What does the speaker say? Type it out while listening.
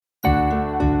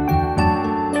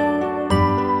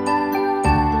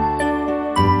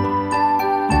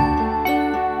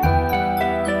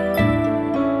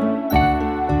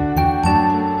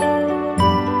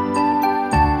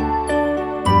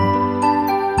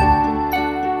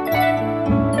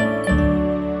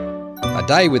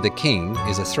Day with the King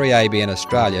is a 3ABN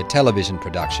Australia television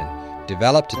production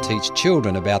developed to teach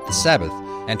children about the Sabbath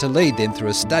and to lead them through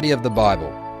a study of the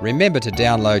Bible. Remember to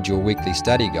download your weekly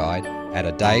study guide at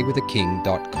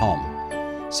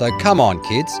adaywiththeking.com. So come on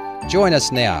kids, join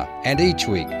us now and each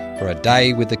week for A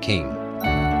Day with the King.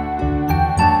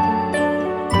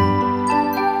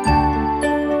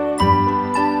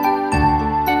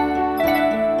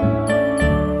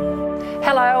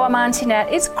 Hello, I'm Auntie Nat.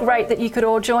 It's great that you could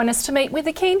all join us to meet with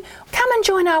the King. Come and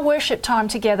join our worship time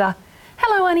together.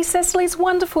 Hello, Auntie Cecily. It's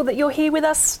wonderful that you're here with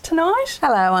us tonight.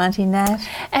 Hello, Auntie Nat.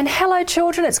 And hello,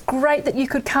 children. It's great that you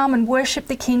could come and worship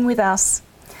the King with us.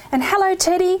 And hello,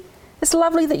 Teddy. It's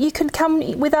lovely that you could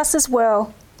come with us as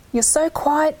well. You're so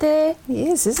quiet there.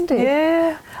 Yes, isn't it?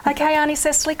 Yeah. Okay, Auntie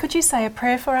Cecily, could you say a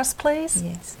prayer for us, please?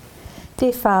 Yes.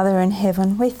 Dear Father in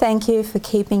heaven, we thank you for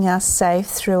keeping us safe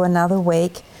through another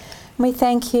week. We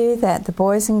thank you that the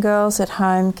boys and girls at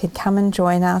home could come and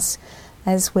join us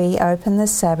as we open the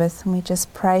Sabbath, and we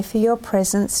just pray for your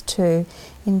presence too.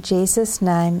 In Jesus'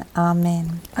 name,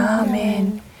 Amen.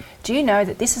 Amen. Do you know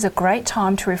that this is a great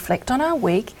time to reflect on our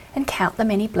week and count the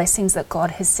many blessings that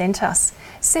God has sent us?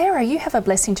 Sarah, you have a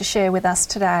blessing to share with us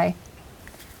today.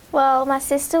 Well, my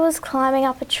sister was climbing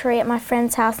up a tree at my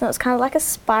friend's house, and it was kind of like a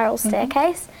spiral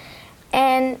staircase,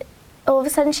 and all of a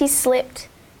sudden she slipped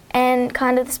and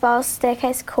kind of the spiral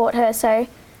staircase caught her, so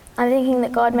I'm thinking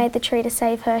that God made the tree to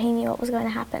save her. He knew what was going to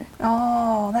happen.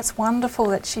 Oh, that's wonderful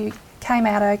that she came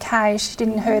out okay. She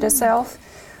didn't hurt herself.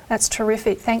 That's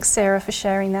terrific. Thanks, Sarah, for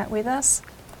sharing that with us.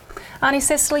 Auntie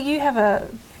Cecily, you have a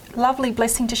lovely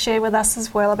blessing to share with us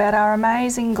as well about our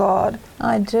amazing God.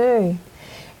 I do.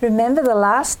 Remember the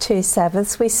last two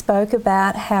Sabbaths we spoke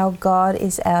about how God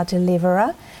is our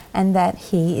deliverer and that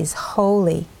He is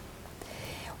holy.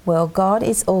 Well, God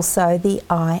is also the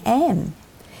I Am.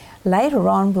 Later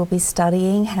on, we'll be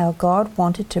studying how God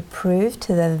wanted to prove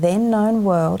to the then-known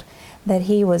world that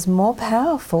He was more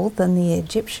powerful than the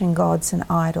Egyptian gods and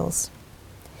idols.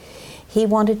 He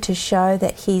wanted to show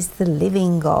that He's the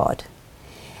living God.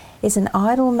 Is an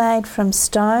idol made from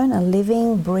stone a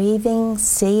living, breathing,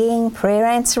 seeing,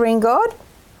 prayer-answering God?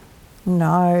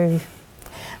 No.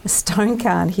 A stone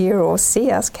can't hear or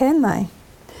see us, can they?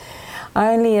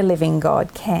 Only a living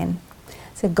God can.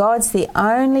 So God's the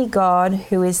only God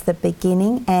who is the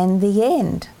beginning and the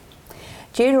end.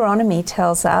 Deuteronomy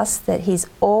tells us that He's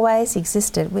always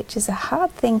existed, which is a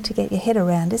hard thing to get your head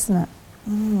around, isn't it?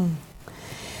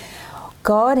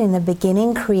 God in the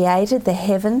beginning created the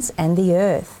heavens and the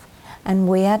earth, and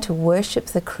we are to worship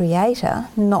the Creator,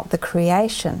 not the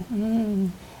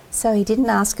creation. So He didn't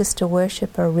ask us to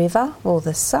worship a river or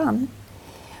the sun.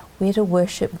 We're to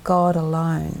worship God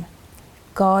alone.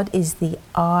 God is the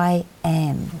I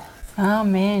Am.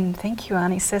 Amen. Thank you,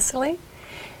 Auntie Cecily.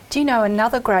 Do you know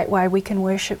another great way we can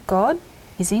worship God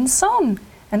is in song?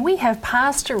 And we have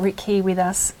Pastor Rick here with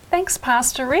us. Thanks,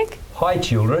 Pastor Rick. Hi,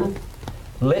 children.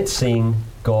 Let's sing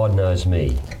God Knows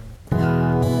Me.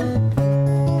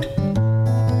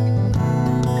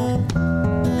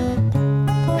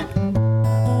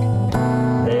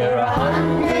 There are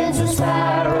hundreds of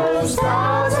sparrows,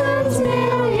 thousands,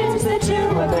 millions, that you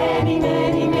are many,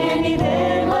 many, many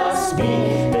there must be.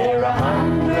 There are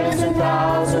hundreds and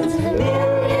thousands,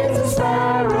 millions of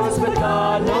sparrows, but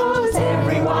God knows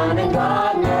everyone and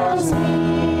God knows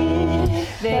me.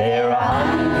 There are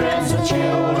hundreds of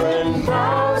children,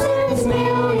 thousands,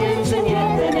 millions, and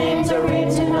yet their names are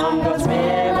written on God's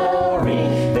memory.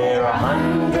 There are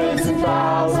hundreds and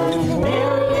thousands,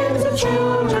 millions of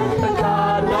children, but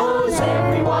God knows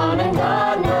everyone and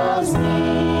God knows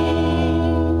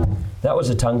me. That was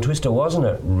a tongue twister, wasn't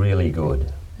it? Really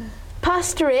good.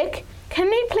 Pastor Rick, can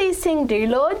we please sing Do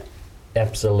Lord?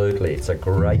 Absolutely, it's a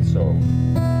great song.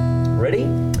 Ready?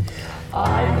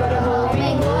 I've got a home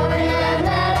in glory and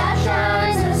that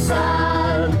outshines the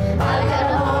sun. I've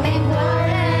got a home in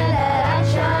glory and that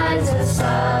outshines the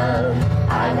sun.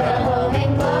 I've got a home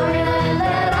in glory and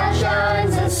that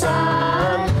outshines the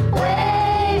sun.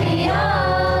 Way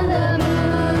beyond the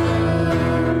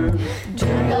moon. Do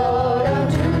Lord, oh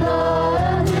do Lord,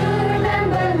 oh do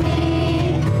remember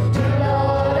me. Do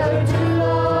Lord, oh do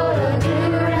Lord, oh do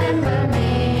remember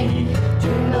me.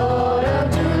 Do Lord, oh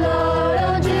do Lord,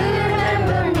 oh do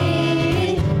remember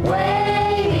me.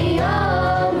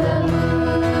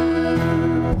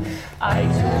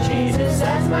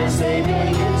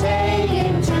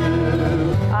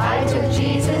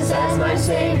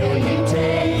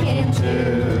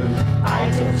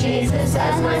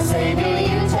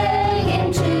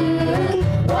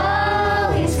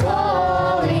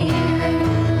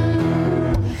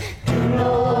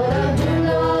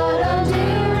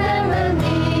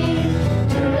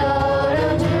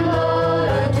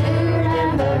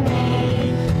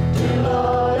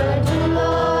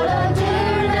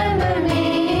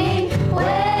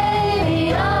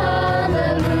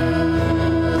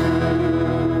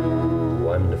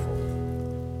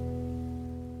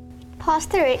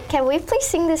 Pastor Rick, can we please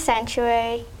sing The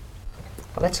Sanctuary?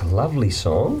 Well, that's a lovely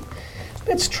song.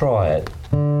 Let's try it.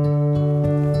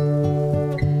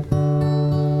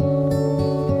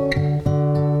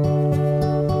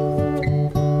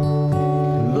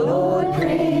 Lord,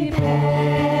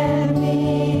 prepare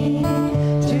me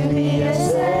to be a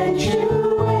sanctuary,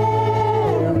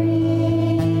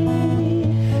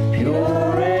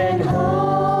 pure and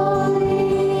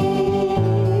holy,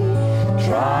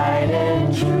 tried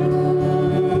and true,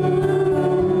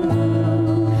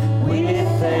 with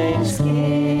thanksgiving.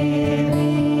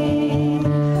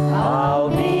 I'll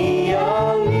be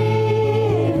a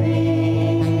living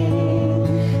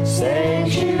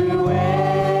sanctuary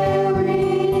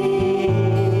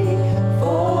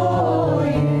for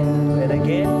you. And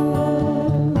again.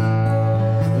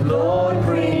 Lord,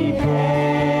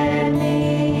 prepare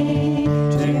me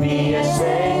to be a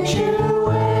sanctuary,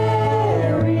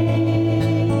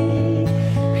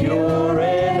 pure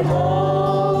and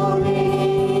holy,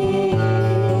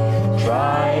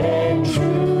 tried and true,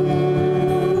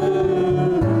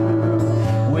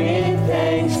 with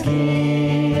thanksgiving.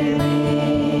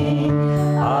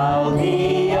 I'll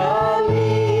be a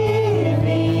living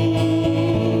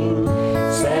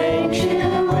sanctuary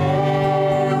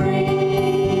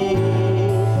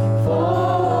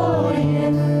for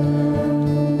you.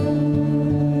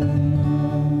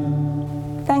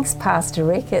 Thanks, Pastor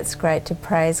Rick. It's great to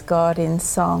praise God in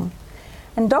song.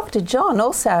 And Dr. John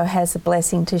also has a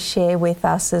blessing to share with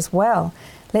us as well.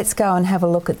 Let's go and have a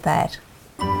look at that.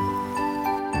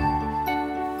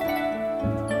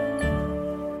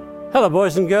 Hello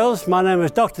boys and girls, my name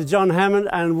is Dr. John Hammond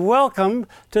and welcome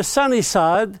to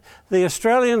Sunnyside, the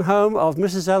Australian home of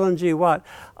Mrs. Ellen G. White.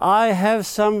 I have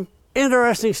some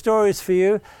interesting stories for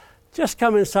you. Just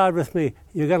come inside with me,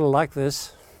 you're going to like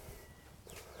this.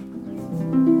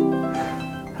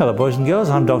 Hello boys and girls,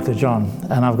 I'm Dr. John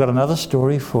and I've got another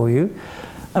story for you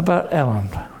about Ellen.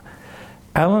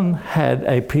 Ellen had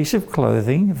a piece of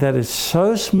clothing that is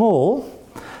so small,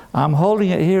 I'm holding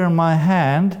it here in my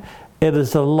hand. It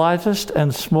is the lightest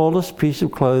and smallest piece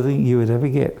of clothing you would ever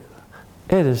get.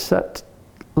 It is that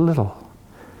little.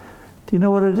 Do you know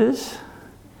what it is?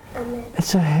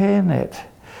 It's a hairnet.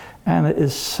 And it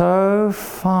is so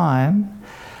fine.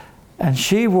 And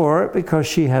she wore it because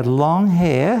she had long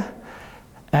hair.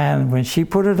 And when she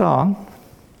put it on,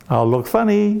 I'll look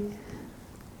funny.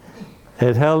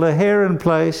 It held her hair in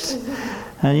place.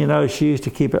 And you know, she used to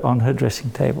keep it on her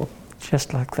dressing table,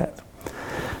 just like that.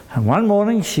 And one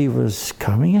morning she was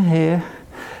combing her hair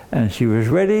and she was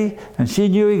ready and she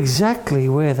knew exactly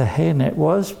where the hairnet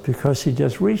was because she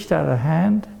just reached out her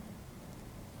hand.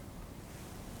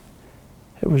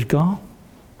 It was gone.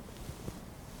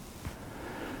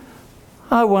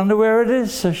 I wonder where it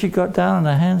is. So she got down on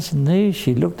her hands and knees.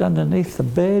 She looked underneath the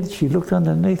bed. She looked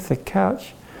underneath the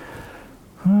couch.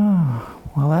 Oh,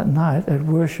 well, that night at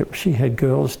worship, she had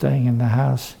girls staying in the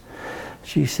house.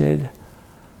 She said,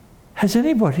 "Has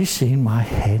anybody seen my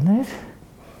hairnet?"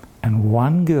 And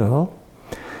one girl,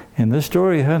 in the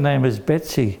story, her name is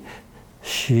Betsy,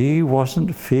 she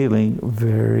wasn't feeling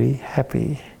very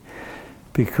happy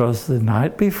because the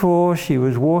night before she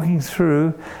was walking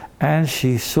through and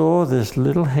she saw this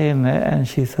little hairnet and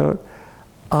she thought,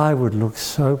 I would look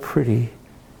so pretty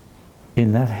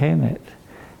in that hairnet.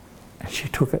 And she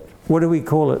took it. What do we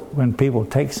call it when people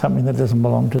take something that doesn't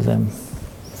belong to them?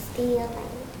 Stealing.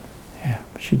 Yeah,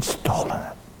 she'd stolen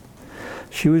it.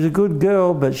 She was a good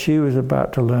girl, but she was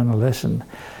about to learn a lesson.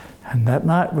 And that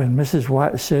night when Mrs.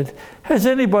 White said, "Has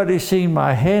anybody seen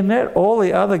my hairnet?" all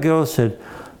the other girls said,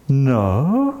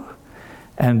 "No."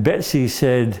 And Betsy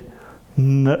said,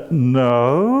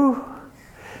 "No."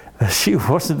 She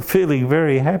wasn't feeling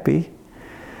very happy.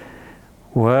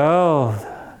 Well,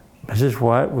 Mrs.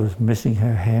 White was missing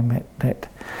her hairnet.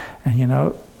 And you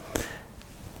know,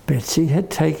 Betsy had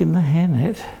taken the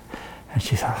hairnet and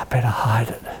she thought, I better hide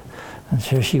it. And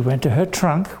so she went to her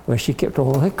trunk where she kept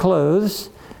all her clothes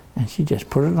and she just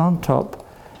put it on top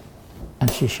and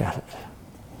she shut it.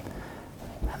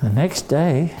 And the next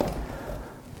day,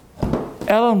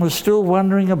 Ellen was still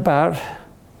wondering about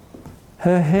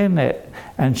her hairnet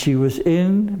and she was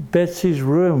in Betsy's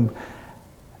room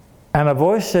and a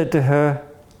voice said to her,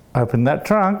 "Open that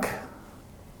trunk."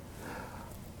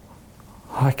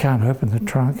 "I can't open the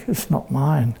trunk, it's not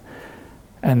mine."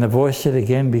 And the voice said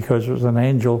again, because it was an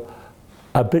angel,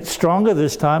 a bit stronger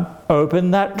this time,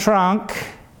 "Open that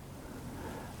trunk."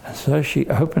 And so she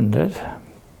opened it.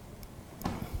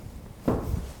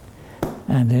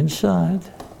 And inside,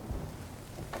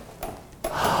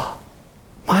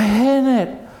 my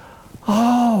hairnet.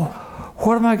 Oh,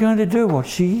 what am I going to do? Well,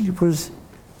 she was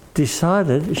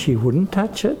decided she wouldn't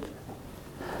touch it.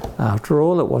 After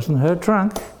all, it wasn't her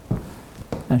trunk.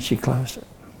 And she closed it.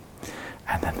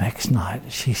 And the next night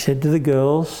she said to the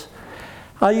girls,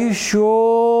 "Are you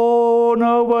sure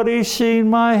nobody's seen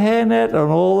my hairnet?"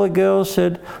 And all the girls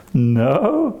said,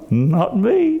 "No, not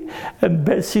me." And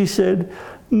Betsy said,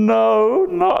 "No,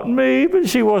 not me." But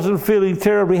she wasn't feeling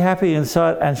terribly happy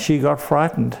inside, and she got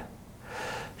frightened.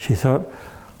 She thought,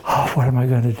 "Oh, what am I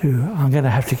going to do? I'm going to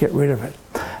have to get rid of it."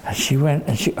 And she went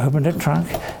and she opened her trunk.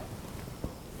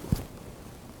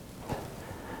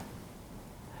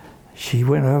 She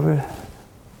went over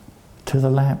to the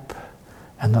lamp,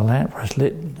 and the lamp was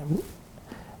lit,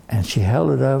 and she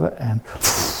held it over, and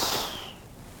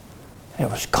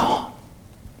it was gone.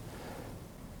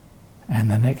 And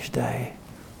the next day,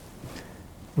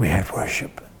 we had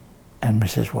worship, and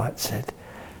Mrs. White said,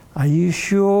 "Are you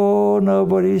sure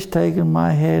nobody's taken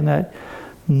my hairnet?"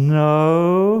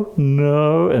 "No,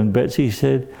 no." And Betsy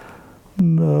said,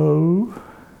 "No."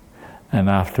 And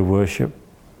after worship,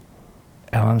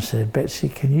 Ellen said, "Betsy,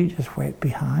 can you just wait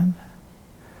behind?"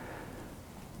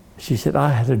 She said, "I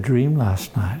had a dream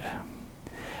last night.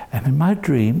 And in my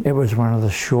dream, it was one of the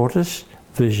shortest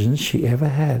visions she ever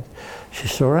had. She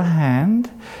saw a hand.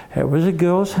 It was a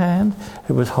girl's hand.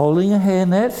 It was holding a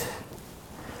hairnet.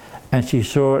 And she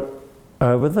saw it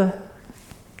over the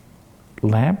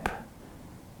lamp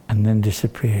and then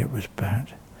disappear. It was burnt."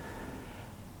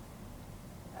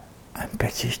 And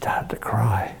Betsy started to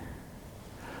cry.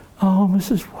 Oh,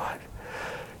 Mrs. White.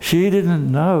 She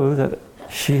didn't know that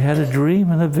she had a dream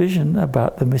and a vision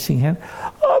about the missing hand.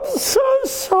 "I'm so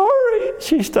sorry."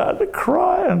 She started to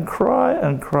cry and cry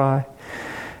and cry.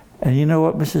 And you know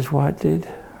what Mrs. White did?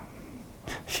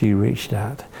 She reached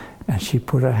out and she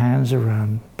put her hands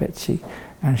around Betsy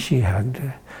and she hugged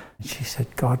her. She said,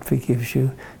 "God forgives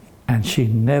you." And she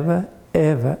never,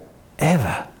 ever,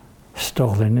 ever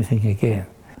stole anything again.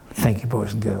 Thank you,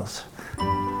 boys and girls.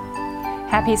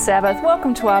 Happy Sabbath.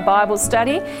 Welcome to our Bible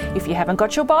study. If you haven't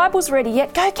got your Bibles ready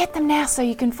yet, go get them now so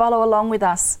you can follow along with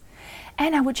us.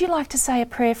 Anna, would you like to say a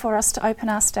prayer for us to open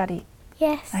our study?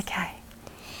 Yes. Okay.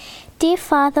 Dear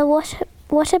Father,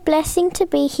 what a blessing to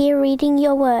be here reading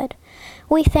your word.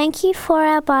 We thank you for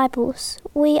our Bibles.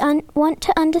 We want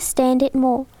to understand it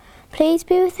more. Please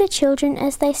be with the children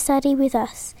as they study with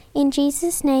us. In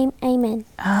Jesus' name, amen.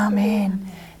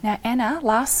 Amen. Now, Anna,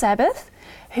 last Sabbath,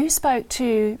 who spoke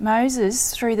to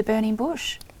Moses through the burning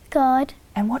bush? God.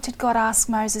 And what did God ask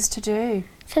Moses to do?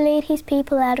 To lead his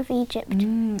people out of Egypt.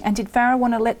 And did Pharaoh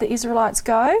want to let the Israelites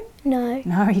go? No.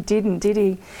 No, he didn't, did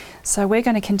he? So we're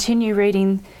going to continue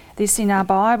reading this in our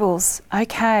Bibles.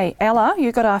 Okay, Ella,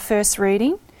 you got our first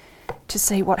reading to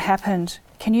see what happened.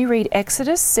 Can you read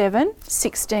Exodus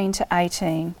 7:16 to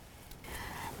 18?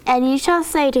 "And you shall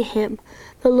say to him,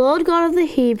 The Lord God of the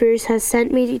Hebrews has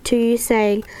sent me to you,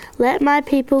 saying, Let my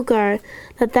people go,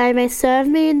 that they may serve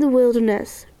me in the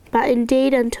wilderness. But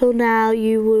indeed until now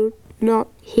you will not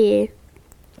hear.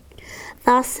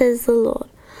 Thus says the Lord,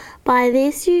 By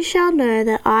this you shall know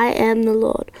that I am the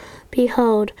Lord.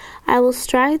 Behold, I will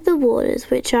strike the waters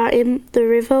which are in the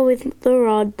river with the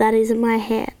rod that is in my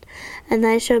hand, and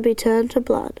they shall be turned to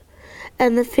blood.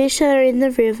 And the fish that are in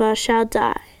the river shall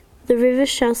die. The river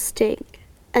shall stink,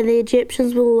 and the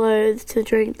Egyptians will loathe to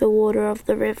drink the water of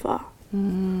the river."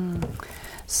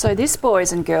 So this,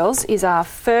 boys and girls, is our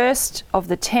first of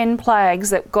the 10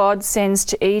 plagues that God sends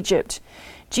to Egypt.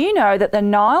 Do you know that the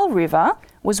Nile River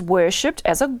was worshipped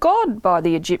as a god by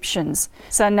the Egyptians?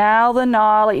 So now the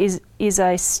Nile is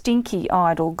a stinky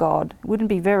idol god. Wouldn't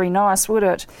be very nice, would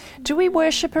it? Do we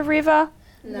worship a river?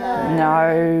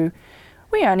 No.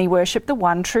 We only worship the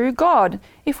one true God.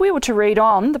 If we were to read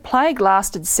on, the plague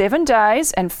lasted 7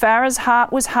 days, and Pharaoh's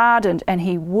heart was hardened, and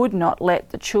he would not let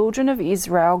the children of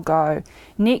Israel go.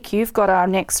 Nick, you've got our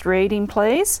next reading,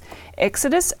 please.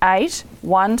 Exodus 8,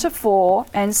 1 to 4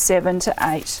 and 7 to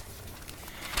 8.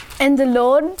 "And the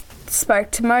Lord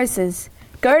spoke to Moses,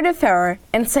 Go to Pharaoh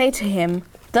and say to him,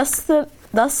 Thus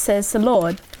says the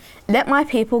Lord, Let my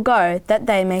people go, that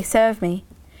they may serve me.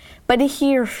 But if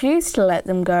you refuse to let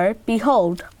them go,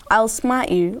 behold, I will smite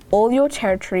you, all your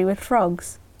territory, with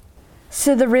frogs.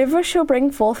 So the river shall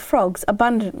bring forth frogs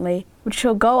abundantly, which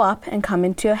shall go up and come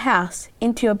into your house,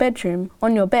 into your bedroom,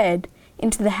 on your bed,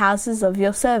 into the houses of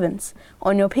your servants,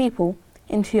 on your people,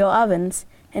 into your ovens,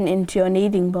 and into your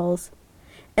kneading bowls.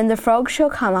 And the frogs shall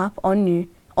come up on you,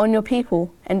 on your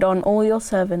people, and on all your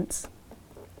servants."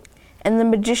 And the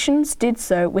magicians did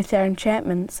so with their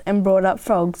enchantments, and brought up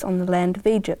frogs on the land of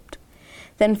Egypt.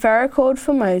 Then Pharaoh called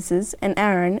for Moses and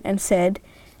Aaron, and said,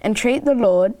 Entreat the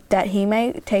Lord, that he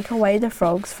may take away the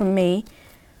frogs from me,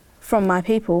 from my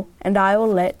people, and I will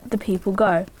let the people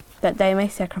go, that they may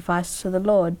sacrifice to the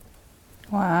Lord.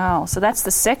 Wow, so that's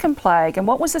the second plague. And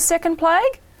what was the second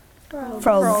plague? Frogs.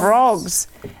 Frogs.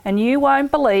 And you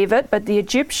won't believe it, but the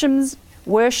Egyptians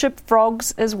worshipped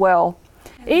frogs as well.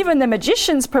 Even the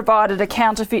magicians provided a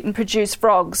counterfeit and produced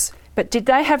frogs. But did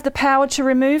they have the power to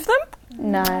remove them?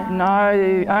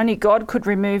 No, only God could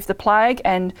remove the plague.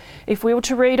 And if we were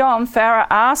to read on, Pharaoh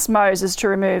asked Moses to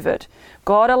remove it.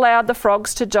 God allowed the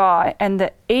frogs to die, and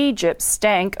the Egypt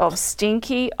stank of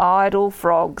stinky idol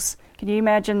frogs. Can you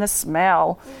imagine the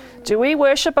smell? Do we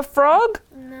worship a frog?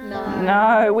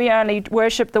 No, we only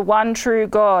worship the one true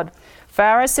God.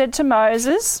 Pharaoh said to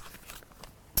Moses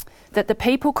that the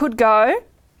people could go,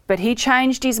 but he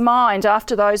changed his mind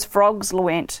after those frogs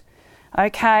went.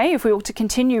 Okay, if we were to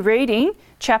continue reading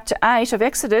chapter 8 of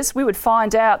Exodus, we would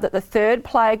find out that the third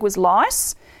plague was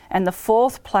lice and the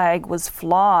fourth plague was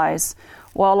flies.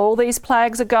 While all these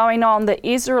plagues are going on, the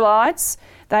Israelites,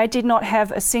 they did not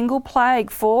have a single plague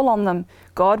fall on them.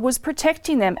 God was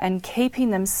protecting them and keeping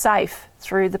them safe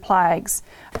through the plagues.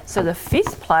 So the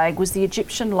fifth plague was the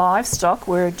Egyptian livestock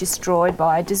were destroyed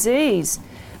by a disease.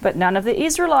 But none of the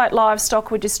Israelite livestock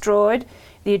were destroyed.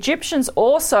 The Egyptians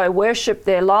also worshipped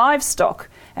their livestock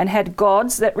and had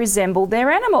gods that resembled their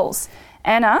animals.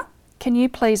 Anna, can you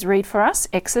please read for us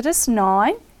Exodus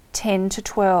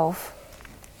 9:10-12?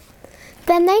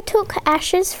 Then they took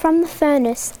ashes from the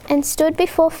furnace and stood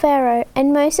before Pharaoh,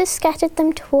 and Moses scattered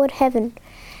them toward heaven.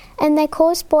 And they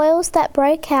caused boils that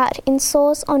broke out in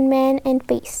sores on man and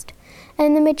beast.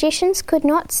 And the magicians could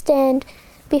not stand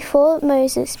before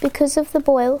Moses because of the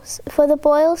boils, for the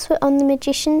boils were on the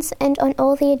magicians and on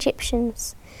all the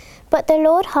Egyptians. But the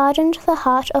Lord hardened the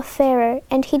heart of Pharaoh,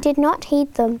 and he did not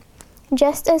heed them,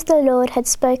 just as the Lord had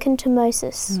spoken to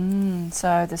Moses.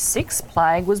 So the sixth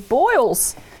plague was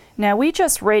boils. Now we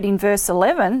just read in verse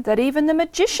 11 that even the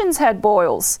magicians had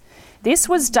boils. This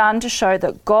was done to show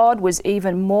that God was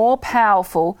even more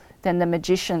powerful than the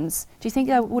magicians. Do you think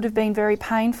that would have been very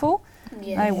painful?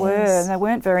 Yes. They were. They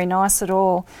weren't very nice at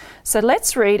all. So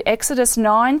let's read Exodus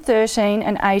 9:13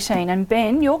 and 18. And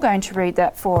Ben, you're going to read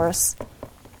that for us.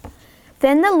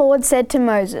 Then the Lord said to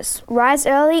Moses, "Rise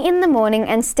early in the morning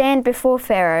and stand before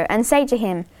Pharaoh, and say to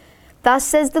him, 'Thus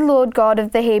says the Lord God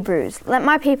of the Hebrews, let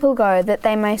my people go, that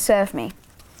they may serve me.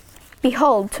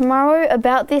 Behold, tomorrow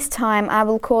about this time I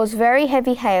will cause very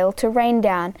heavy hail to rain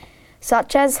down,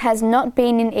 such as has not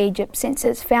been in Egypt since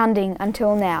its founding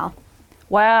until now.'"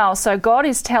 Wow, so God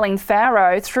is telling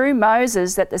Pharaoh through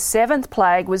Moses that the seventh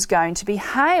plague was going to be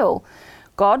hail.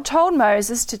 God told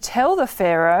Moses to tell the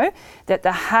Pharaoh that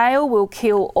the hail will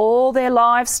kill all their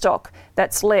livestock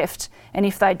that's left, and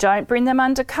if they don't bring them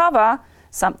under cover,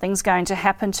 something's going to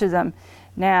happen to them.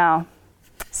 Now,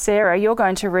 Sarah, you're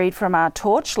going to read from our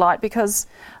torchlight because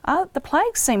the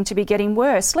plagues seem to be getting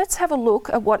worse. Let's have a look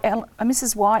at what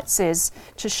Mrs. White says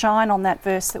to shine on that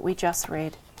verse that we just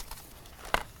read.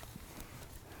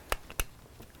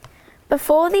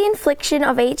 Before the infliction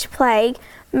of each plague,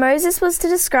 Moses was to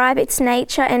describe its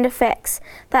nature and effects,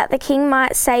 that the king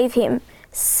might save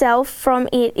himself from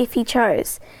it if he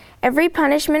chose. Every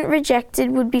punishment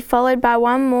rejected would be followed by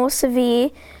one more severe,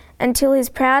 until his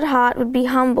proud heart would be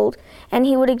humbled, and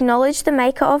he would acknowledge the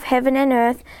Maker of heaven and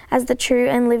earth as the true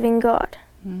and living God.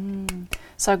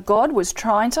 So God was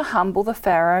trying to humble the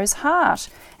Pharaoh's heart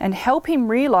and help him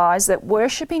realise that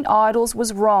worshipping idols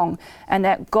was wrong and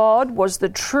that God was the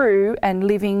true and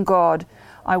living God.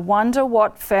 I wonder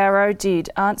what Pharaoh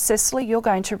did. Aunt Cecily, you're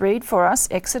going to read for us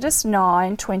Exodus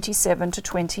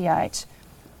 9:27-28.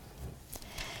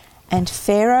 And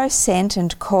Pharaoh sent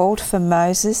and called for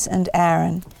Moses and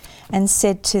Aaron and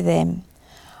said to them,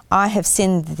 "I have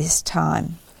sinned this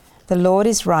time. The Lord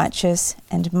is righteous,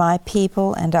 and my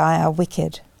people and I are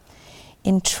wicked.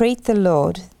 Entreat the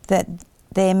Lord that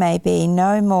there may be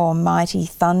no more mighty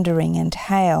thundering and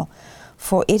hail,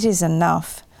 for it is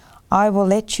enough. I will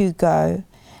let you go,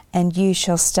 and you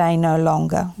shall stay no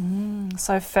longer."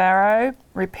 So Pharaoh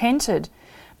repented,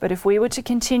 but if we were to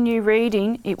continue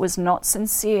reading, it was not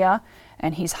sincere,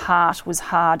 and his heart was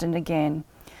hardened again.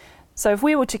 So if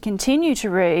we were to continue to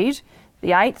read,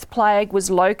 the eighth plague was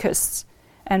locusts.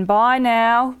 And by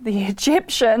now, the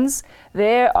Egyptians,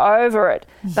 they're over it.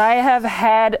 They have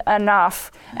had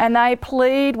enough. And they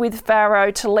plead with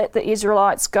Pharaoh to let the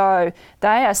Israelites go.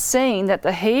 They are seeing that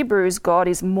the Hebrews' God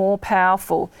is more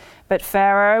powerful. But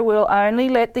Pharaoh will only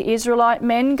let the Israelite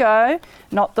men go,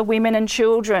 not the women and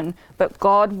children. But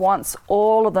God wants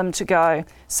all of them to go.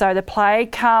 So the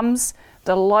plague comes.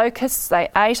 The locusts, they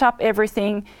ate up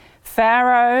everything.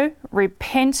 Pharaoh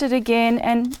repented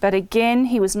again, but again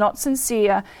he was not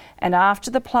sincere, and after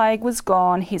the plague was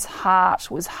gone, his heart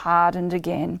was hardened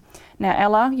again. Now,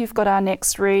 Ella, you've got our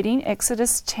next reading,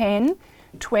 Exodus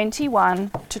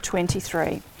 10:21 to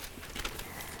 23.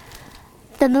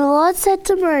 Then the Lord said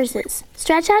to Moses,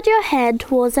 "Stretch out your hand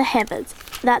towards the heavens,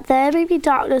 that there may be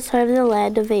darkness over the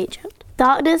land of Egypt,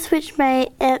 darkness which may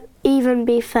even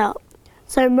be felt."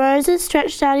 So Moses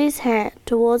stretched out his hand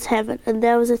towards heaven, and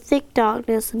there was a thick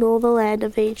darkness in all the land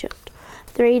of Egypt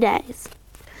 3 days.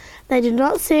 They did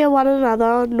not see one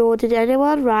another, nor did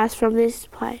anyone rise from this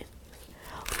place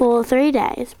for 3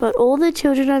 days, but all the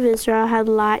children of Israel had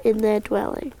light in their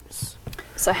dwellings.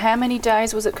 So how many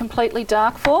days was it completely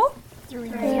dark for?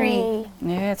 3.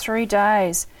 Yeah, 3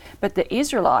 days. But the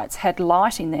Israelites had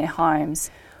light in their homes.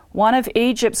 One of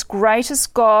Egypt's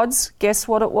greatest gods, guess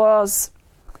what it was?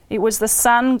 It was the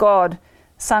sun god.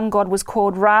 Sun god was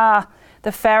called Ra.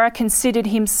 The Pharaoh considered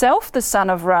himself the son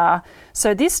of Ra.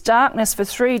 So this darkness for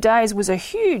 3 days was a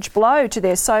huge blow to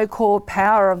their so-called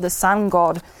power of the sun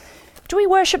god. Do we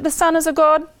worship the sun as a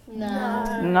god?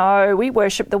 No. No, we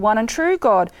worship the one and true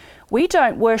God. We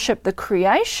don't worship the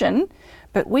creation,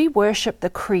 but we worship the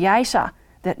Creator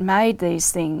that made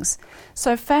these things.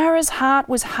 So Pharaoh's heart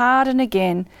was hardened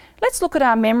again. Let's look at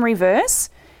our memory verse,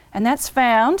 and that's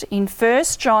found in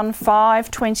 1 John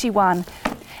 5:21.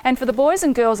 And for the boys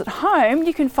and girls at home,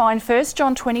 you can find 1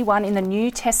 John 21 in the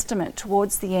New Testament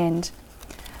towards the end.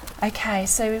 Okay,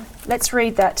 so let's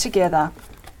read that together.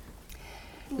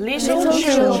 Little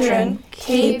children,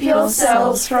 keep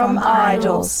yourselves from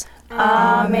idols.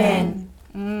 Amen.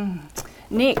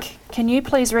 Nick, can you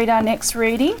please read our next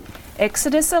reading?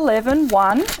 Exodus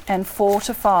 11:1 and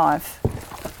 4-5.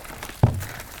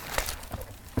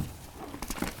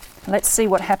 Let's see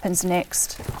what happens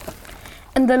next.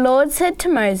 And the Lord said to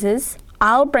Moses,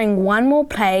 "I'll bring one more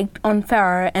plague on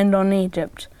Pharaoh and on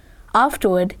Egypt.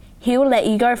 Afterward, he will let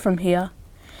you go from here.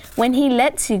 When he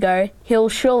lets you go, he will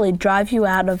surely drive you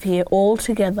out of here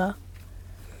altogether."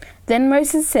 Then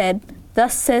Moses said,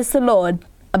 "Thus says the Lord,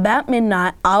 about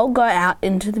midnight I'll go out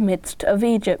into the midst of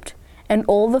Egypt, and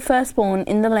all the firstborn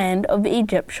in the land of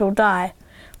Egypt shall die,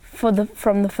 from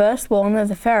the firstborn of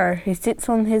the Pharaoh who sits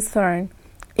on his throne,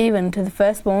 even to the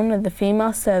firstborn of the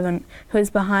female servant who is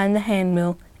behind the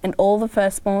handmill, and all the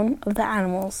firstborn of the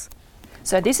animals."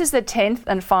 So this is the 10th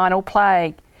and final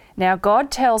plague. Now God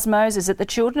tells Moses that the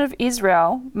children of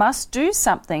Israel must do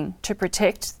something to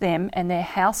protect them and their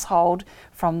household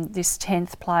from this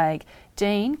 10th plague.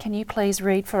 Dean, can you please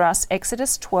read for us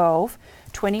Exodus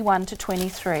 12:21 to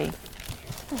 23.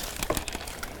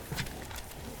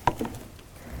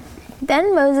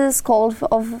 Then Moses called for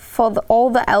all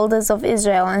the elders of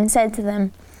Israel and said to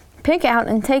them, "Pick out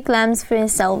and take lambs for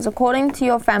yourselves according to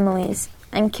your families,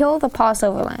 and kill the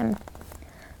Passover lamb.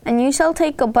 And you shall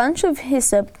take a bunch of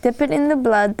hyssop, dip it in the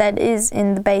blood that is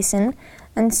in the basin,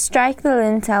 and strike the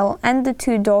lintel and the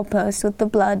 2 doorposts with the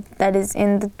blood that is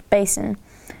in the basin.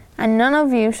 And none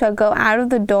of you shall go out of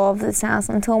the door of this house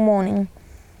until morning.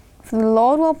 For the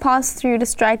Lord will pass through to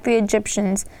strike the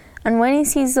Egyptians, and when he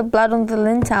sees the blood on the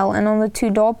lintel and on the 2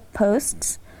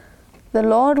 doorposts, the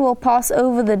Lord will pass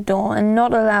over the door and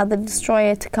not allow the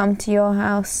destroyer to come to your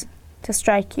house to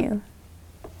strike you."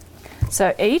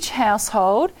 So each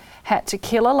household had to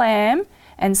kill a lamb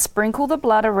and sprinkle the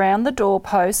blood around the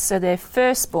doorposts so their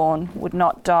firstborn would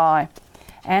not die.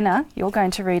 Anna, you're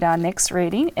going to read our next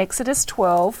reading, Exodus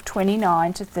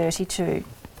 12:29 to 32.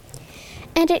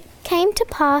 And it came to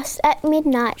pass at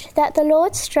midnight that the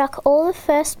Lord struck all the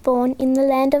firstborn in the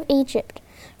land of Egypt,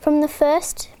 from the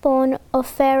firstborn of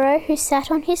Pharaoh who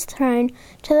sat on his throne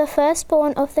to the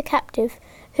firstborn of the captive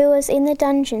who was in the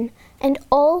dungeon, and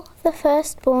all the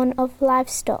firstborn of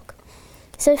livestock.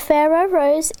 So Pharaoh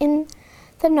rose in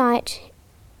the night,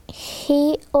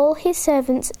 he, all his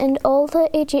servants, and all the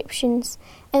Egyptians,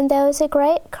 and there was a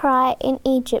great cry in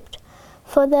Egypt,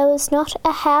 for there was not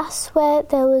a house where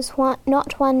there was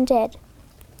not one dead.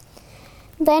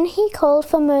 Then he called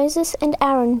for Moses and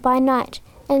Aaron by night,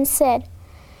 and said,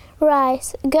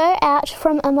 "Rise, go out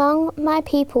from among my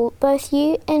people, both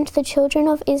you and the children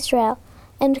of Israel,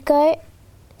 and go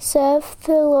serve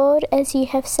the Lord as you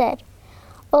have said.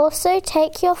 Also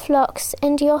take your flocks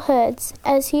and your herds,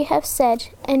 as you have said,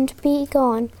 and be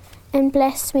gone, and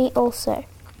bless me also."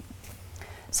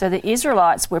 So the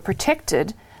Israelites were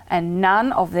protected, and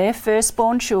none of their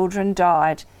firstborn children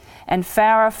died. And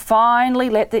Pharaoh finally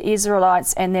let the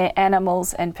Israelites and their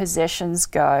animals and possessions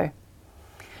go.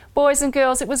 Boys and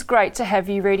girls, it was great to have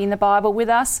you reading the Bible with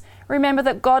us. Remember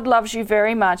that God loves you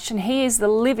very much and He is the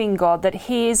living God that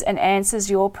hears and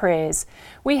answers your prayers.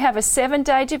 We have a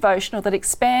 7-day devotional that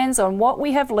expands on what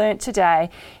we have learnt today.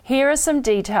 Here are some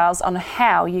details on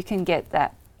how you can get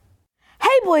that.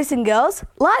 Hey boys and girls,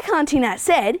 like Auntie Nat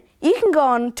said, you can go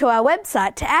on to our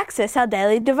website to access our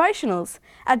daily devotionals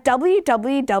at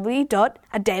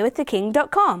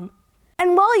www.adaywiththeking.com.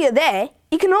 And while you're there,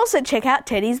 you can also check out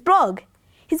Teddy's blog.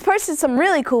 He's posted some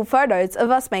really cool photos of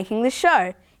us making this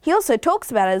show. He also talks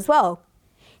about it as well.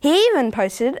 He even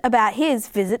posted about his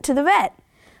visit to the vet.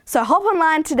 So hop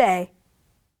online today.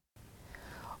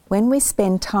 When we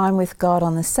spend time with God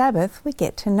on the Sabbath, we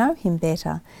get to know Him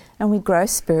better and we grow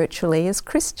spiritually as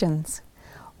Christians.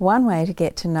 One way to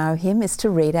get to know Him is to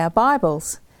read our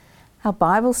Bibles. Our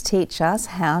Bibles teach us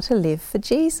how to live for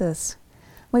Jesus.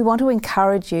 We want to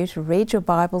encourage you to read your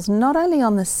Bibles not only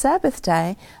on the Sabbath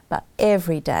day, but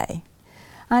every day.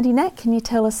 Auntie Nat, can you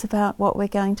tell us about what we're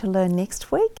going to learn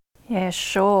next week? Yeah,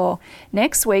 sure.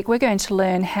 Next week we're going to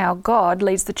learn how God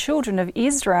leads the children of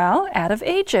Israel out of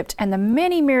Egypt and the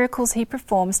many miracles He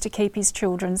performs to keep His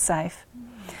children safe.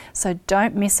 So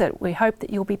don't miss it. We hope that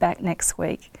you'll be back next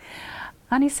week.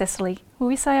 Auntie Cecily, will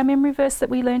we say our memory verse that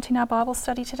we learnt in our Bible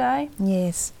study today?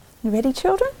 Yes. You ready,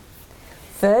 children?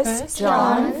 First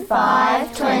John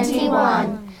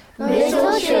 5:21.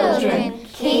 Little children,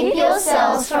 keep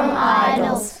yourselves from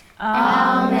idols.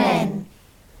 Amen.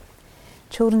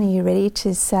 Children, are you ready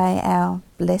to say our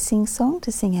blessing song,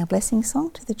 to sing our blessing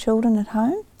song to the children at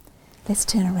home? Let's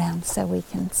turn around so we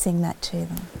can sing that to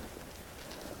them.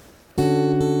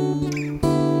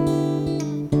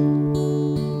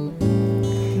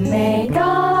 May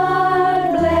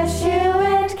God bless you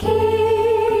and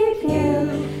keep you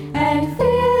and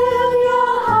fill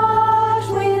your heart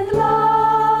with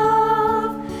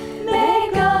love. May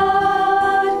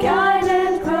God guide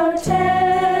and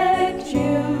protect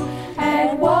you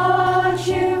and watch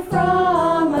you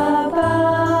from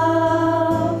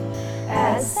above.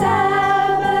 As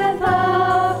Sabbath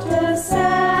after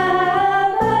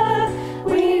Sabbath,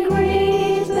 we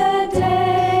greet the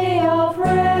day of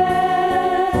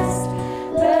rest,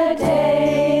 the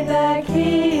day the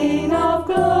King of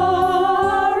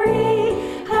glory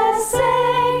has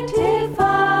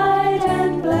sanctified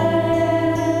and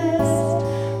blessed.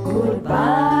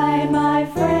 Goodbye, my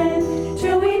friend,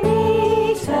 till we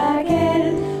meet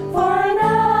again for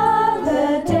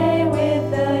another day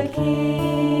with the King.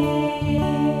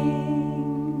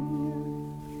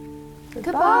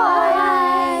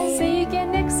 Goodbye. See you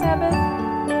again next Sabbath.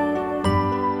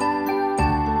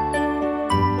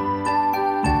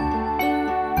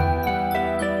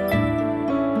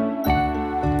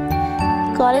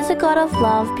 God is a God of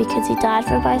love because He died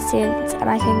for my sins, and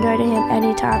I can go to Him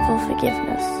anytime for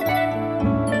forgiveness.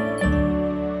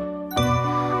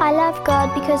 I love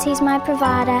God because He's my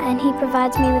provider and He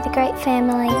provides me with a great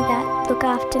family that look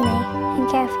after me and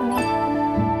care for me.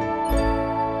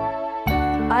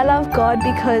 I love God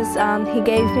because He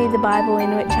gave me the Bible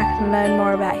in which I can learn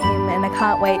more about Him, and I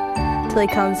can't wait till He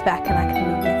comes back and I can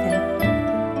live with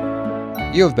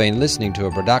Him. You have been listening to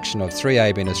a production of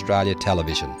 3ABN Australia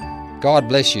Television. God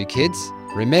bless you, kids.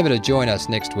 Remember to join us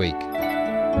next week.